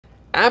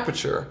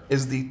Aperture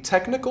is the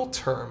technical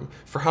term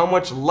for how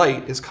much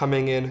light is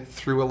coming in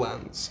through a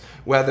lens,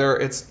 whether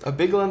it's a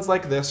big lens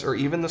like this or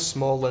even the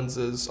small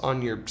lenses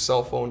on your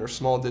cell phone or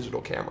small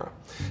digital camera.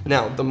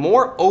 Now, the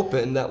more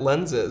open that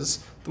lens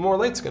is, the more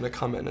light's going to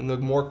come in, and the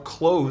more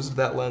closed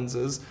that lens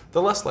is,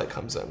 the less light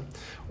comes in.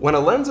 When a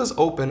lens is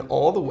open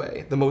all the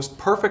way, the most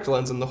perfect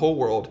lens in the whole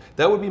world,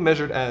 that would be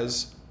measured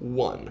as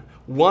 1.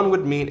 1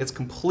 would mean it's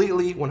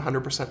completely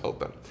 100%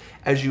 open.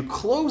 As you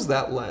close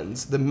that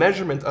lens, the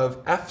measurement of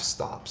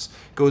f-stops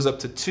goes up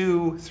to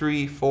 2,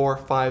 3, 4,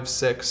 5,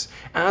 6.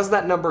 As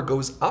that number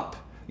goes up,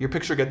 your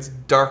picture gets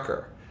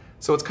darker.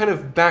 So it's kind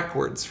of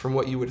backwards from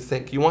what you would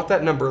think. You want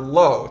that number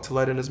low to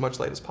let in as much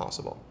light as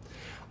possible.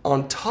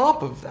 On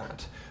top of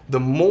that, the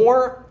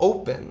more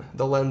open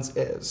the lens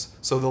is,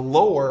 so the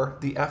lower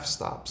the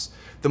f-stops,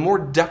 the more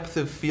depth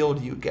of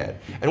field you get.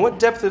 And what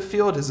depth of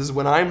field is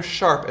when I'm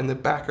sharp and the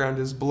background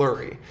is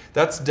blurry.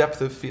 That's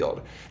depth of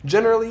field.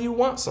 Generally, you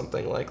want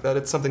something like that.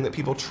 It's something that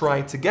people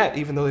try to get,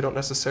 even though they don't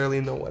necessarily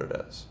know what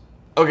it is.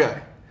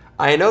 Okay.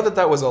 I know that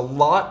that was a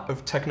lot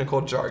of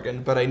technical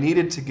jargon, but I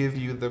needed to give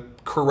you the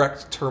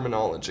correct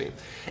terminology.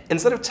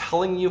 Instead of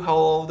telling you how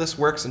all of this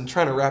works and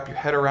trying to wrap your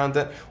head around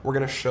it, we're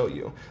going to show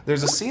you.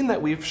 There's a scene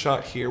that we've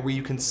shot here where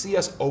you can see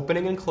us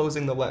opening and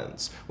closing the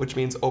lens, which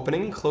means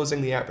opening and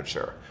closing the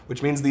aperture,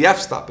 which means the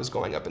f-stop is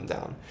going up and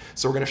down.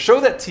 So we're going to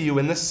show that to you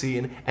in this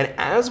scene, and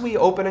as we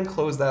open and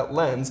close that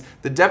lens,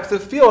 the depth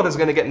of field is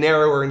going to get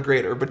narrower and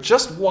greater, but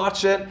just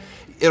watch it.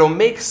 It'll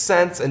make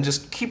sense, and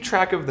just keep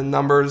track of the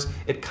numbers.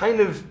 It kind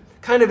of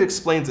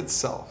explains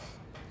itself.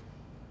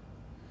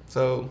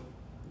 So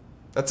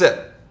that's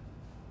it.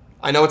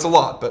 I know it's a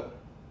lot, but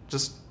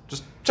just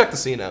check the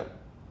scene out.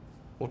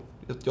 Well,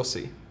 you'll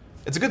see.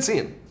 It's a good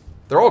scene.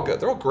 They're all good.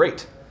 They're all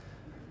great.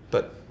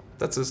 But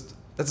that's as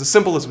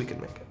simple as we can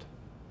make it.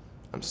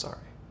 I'm sorry.